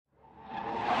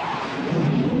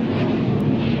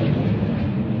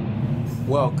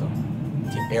Welcome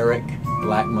to Eric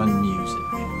Blackmon Music.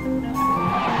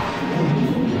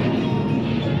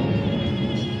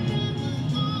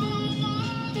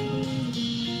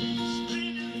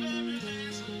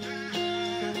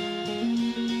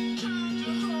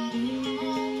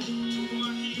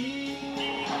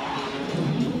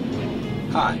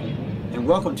 Hi, and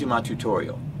welcome to my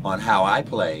tutorial on how I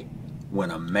play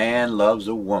When a Man Loves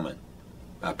a Woman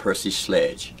by Percy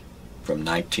Sledge from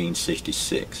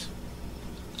 1966.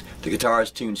 The guitar is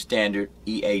tuned standard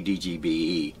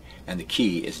E-A-D-G-B-E and the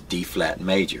key is D-flat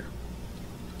major.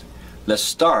 Let's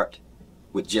start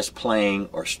with just playing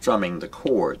or strumming the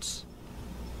chords.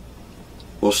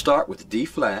 We'll start with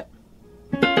D-flat,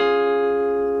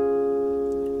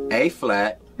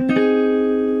 A-flat,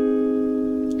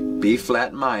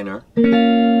 B-flat minor,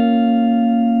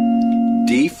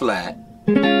 D-flat,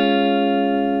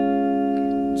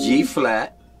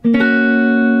 G-flat,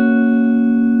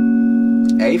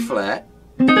 A-flat,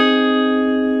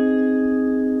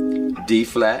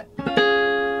 D-flat,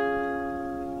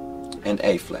 and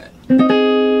A-flat.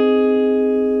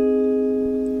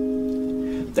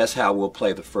 That's how we'll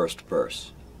play the first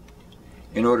verse.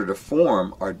 In order to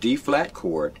form our D-flat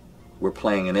chord, we're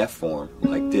playing an F form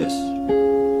like this.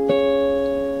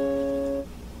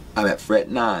 I'm at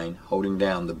fret 9 holding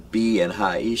down the B and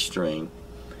high E string,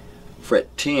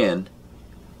 fret 10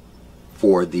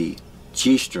 for the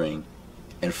G string,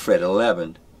 and fret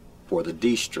 11 for the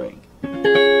D string.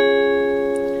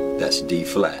 That's D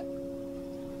flat.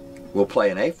 We'll play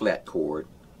an A flat chord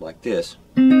like this.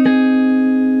 I'm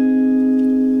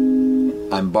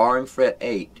barring fret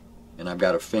 8 and I've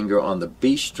got a finger on the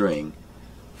B string,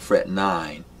 fret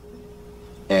 9,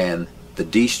 and the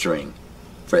D string,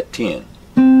 fret 10.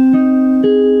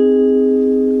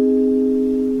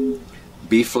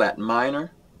 B flat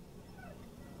minor.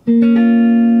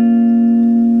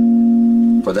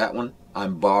 For that one,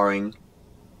 I'm barring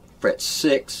fret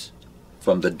 6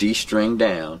 from the D string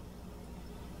down,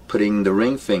 putting the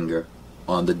ring finger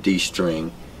on the D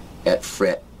string at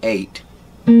fret 8,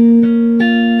 and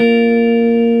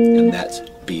that's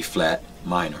B flat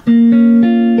minor.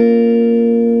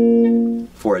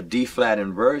 For a D flat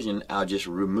inversion, I'll just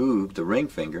remove the ring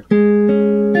finger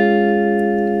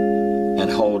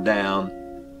and hold down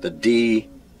the D,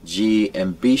 G,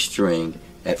 and B string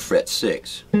at fret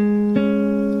 6.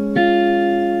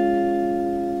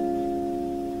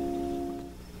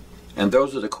 And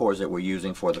those are the chords that we're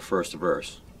using for the first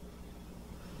verse.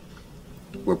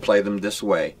 We'll play them this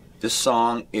way. This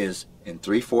song is in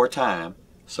 3/4 time,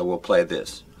 so we'll play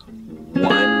this.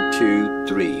 1, 2,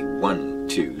 3, 1,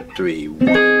 2, 3, 1,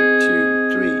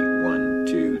 2, 3, 1,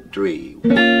 2, 3,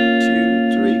 1, 2,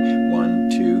 3, 1,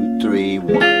 2, 3,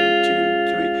 1, 2,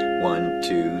 3, 1,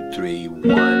 2, 3,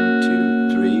 1, 2,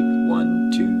 3,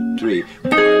 1, 2, 3,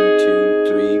 1, 2,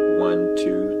 3, 1,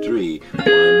 2, 3,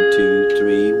 1, 2,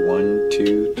 3, 1,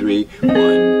 2, 3,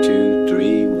 1, 2,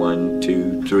 3, 1,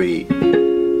 2, 3,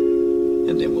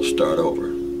 and then we'll start over.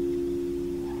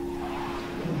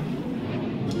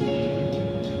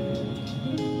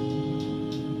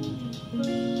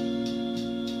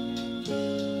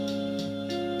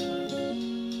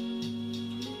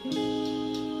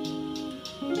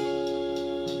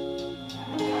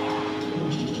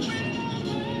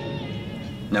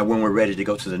 Now when we're ready to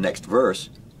go to the next verse,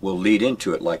 we'll lead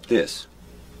into it like this.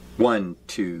 1,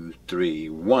 2, 3,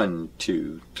 1,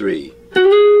 2, 3.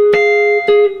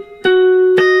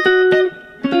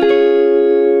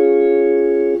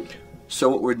 So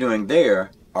what we're doing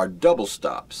there are double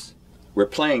stops. We're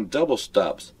playing double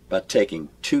stops by taking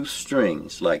 2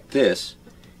 strings like this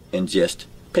and just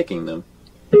picking them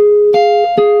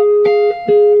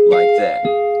like that.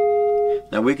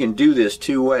 Now we can do this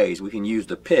 2 ways. We can use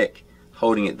the pick,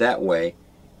 holding it that way,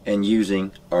 and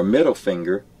using our middle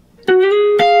finger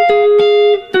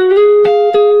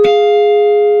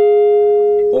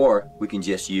or we can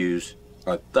just use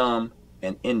our thumb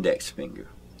and index finger.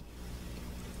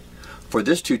 For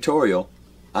this tutorial,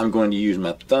 I'm going to use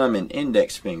my thumb and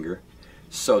index finger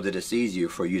so that it's easier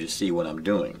for you to see what I'm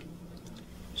doing.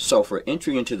 So for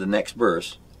entry into the next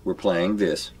verse, we're playing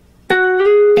this.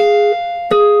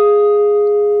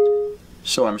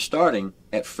 So I'm starting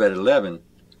at fret 11,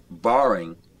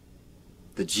 barring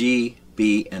the G,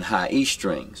 B, and high E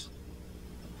strings.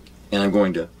 And I'm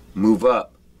going to move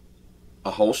up a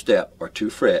whole step or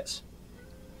 2 frets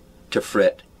to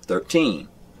fret 13,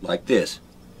 like this.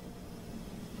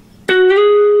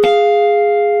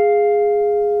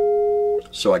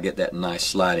 So I get that nice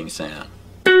sliding sound.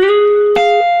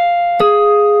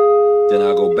 Then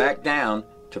I'll go back down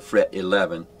to fret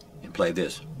 11 and play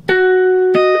this.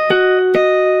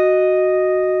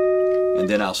 and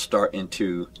then I'll start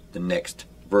into the next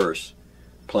verse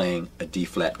playing a D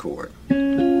flat chord.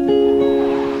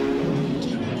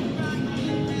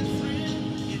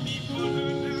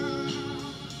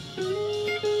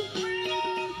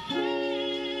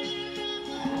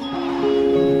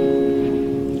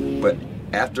 But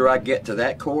after I get to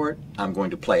that chord, I'm going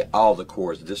to play all the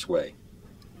chords this way.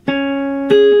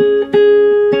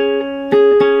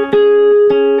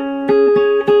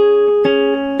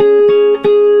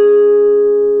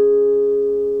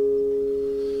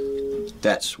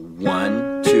 That's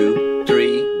 1, 2,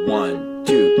 3, 1,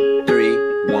 2,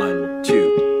 3, 1,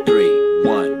 2, 3,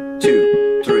 1,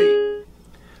 2, 3.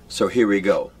 So here we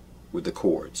go with the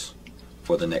chords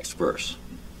for the next verse.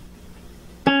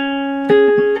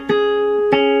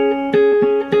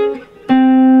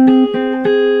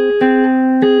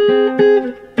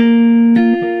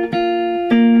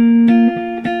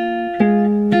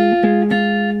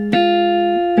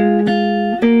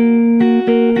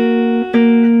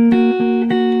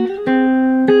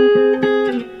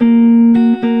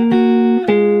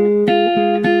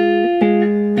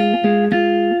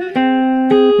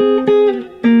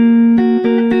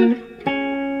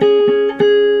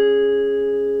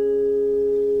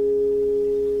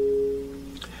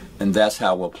 And that's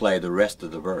how we'll play the rest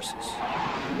of the verses.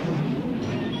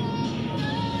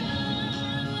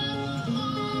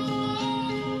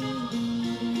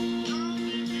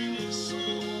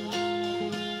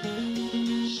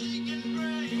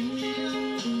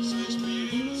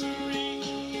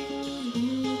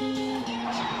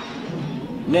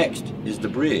 Next is the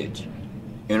bridge.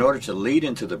 In order to lead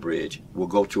into the bridge, we'll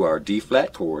go to our D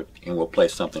flat chord and we'll play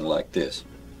something like this.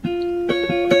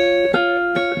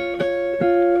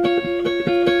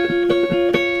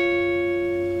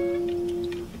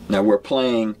 Now we're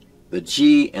playing the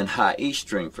G and high E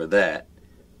string for that.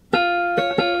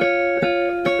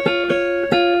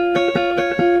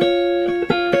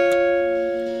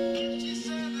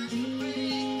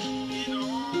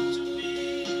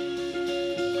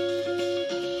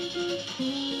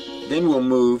 Then we'll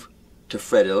move to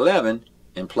fret 11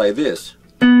 and play this.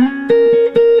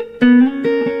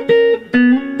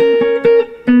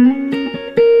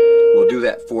 We'll do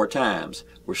that 4 times.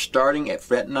 We're starting at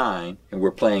fret 9 and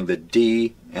we're playing the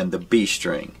D and the B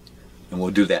string, and we'll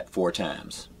do that 4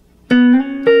 times.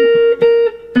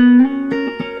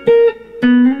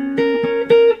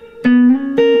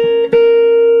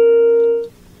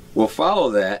 We'll follow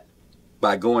that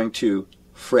by going to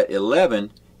fret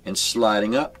 11 and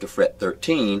sliding up to fret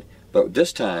 13, but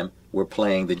this time we're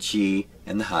playing the G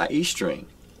and the high E string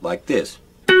like this.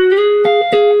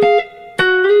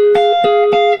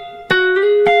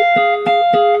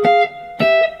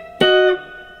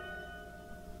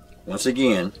 Once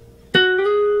again,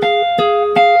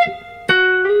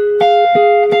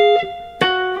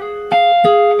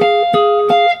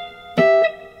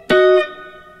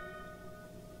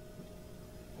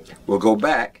 we'll go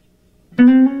back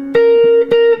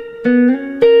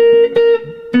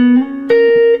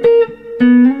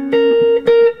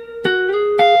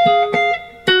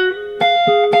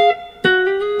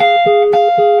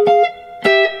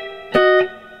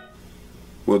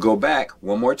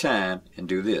one more time and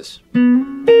do this.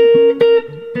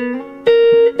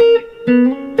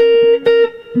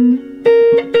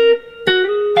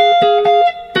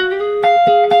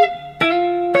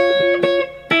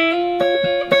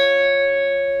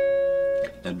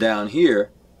 Now down here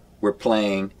we're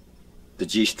playing the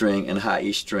G string and high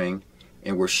E string,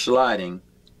 and we're sliding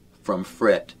from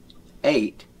fret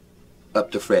 8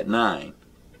 up to fret 9.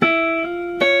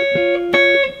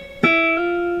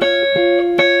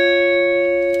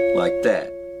 Like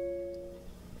that.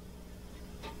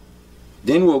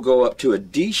 Then we'll go up to a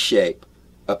D shape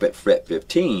up at fret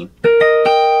 15,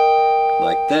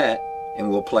 like that,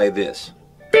 and we'll play this.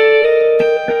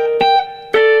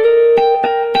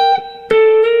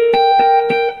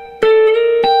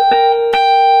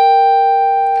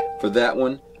 For that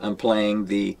one, I'm playing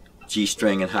the G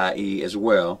string and high E as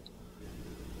well.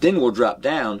 Then we'll drop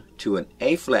down to an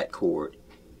A flat chord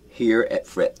here at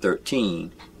fret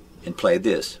 13 and play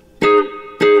this.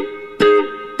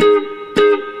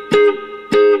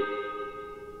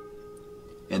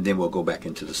 And then we'll go back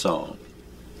into the song.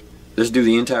 Let's do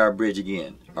the entire bridge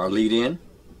again. Our lead in.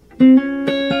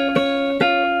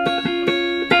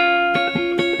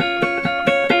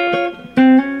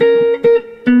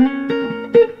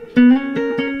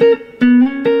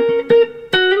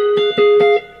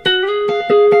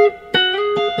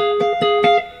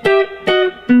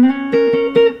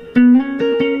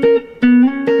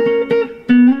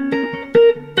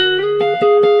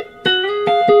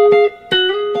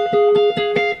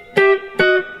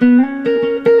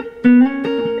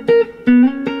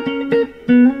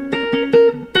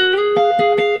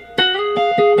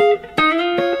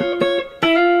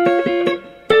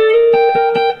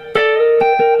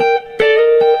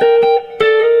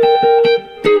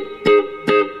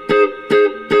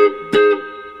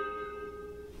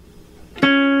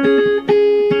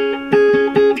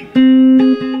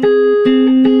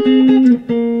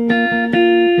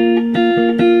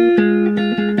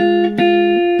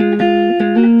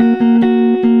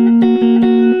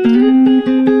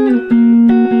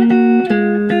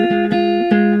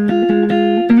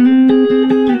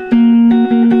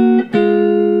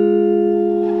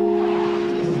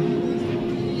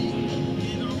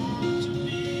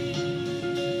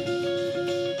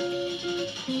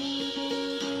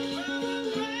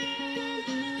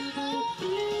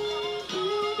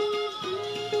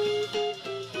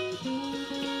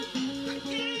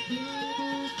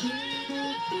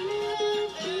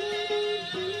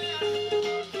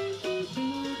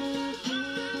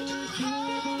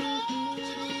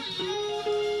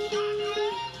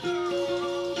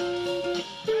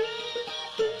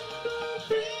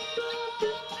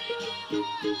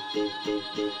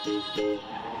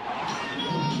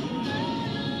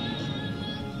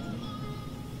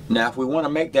 Now if we want to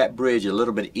make that bridge a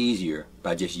little bit easier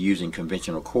by just using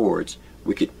conventional chords,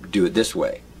 we could do it this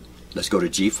way. Let's go to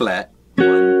G flat.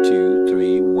 1, 2,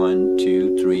 3, 1,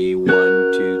 2, 3, 1,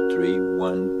 2, 3,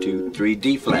 1, 2, 3,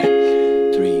 D flat.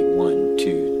 3, 1,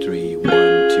 2, 3, 1,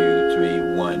 2,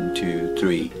 3, 1, 2,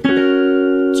 3.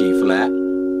 G flat.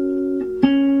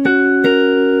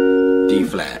 D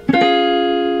flat.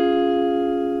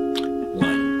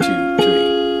 1, 2, 3.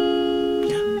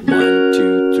 1,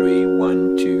 2, 3,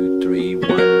 1, 2, 3, 1,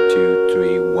 2,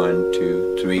 3, 1,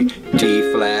 2, 3. D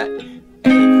flat, A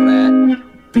flat,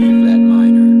 B flat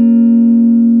minor,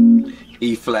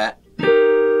 E flat,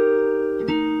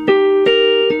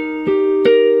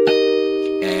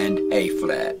 and A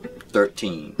flat.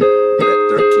 13. Fret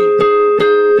 13.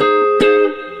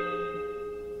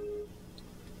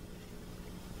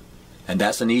 And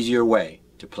that's an easier way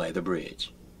to play the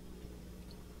bridge.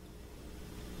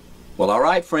 Well,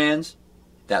 alright friends,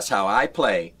 that's how I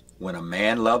play When a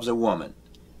Man Loves a Woman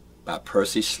by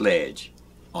Percy Sledge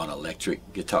on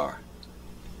electric guitar.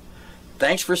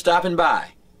 Thanks for stopping by,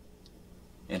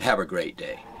 and have a great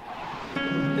day.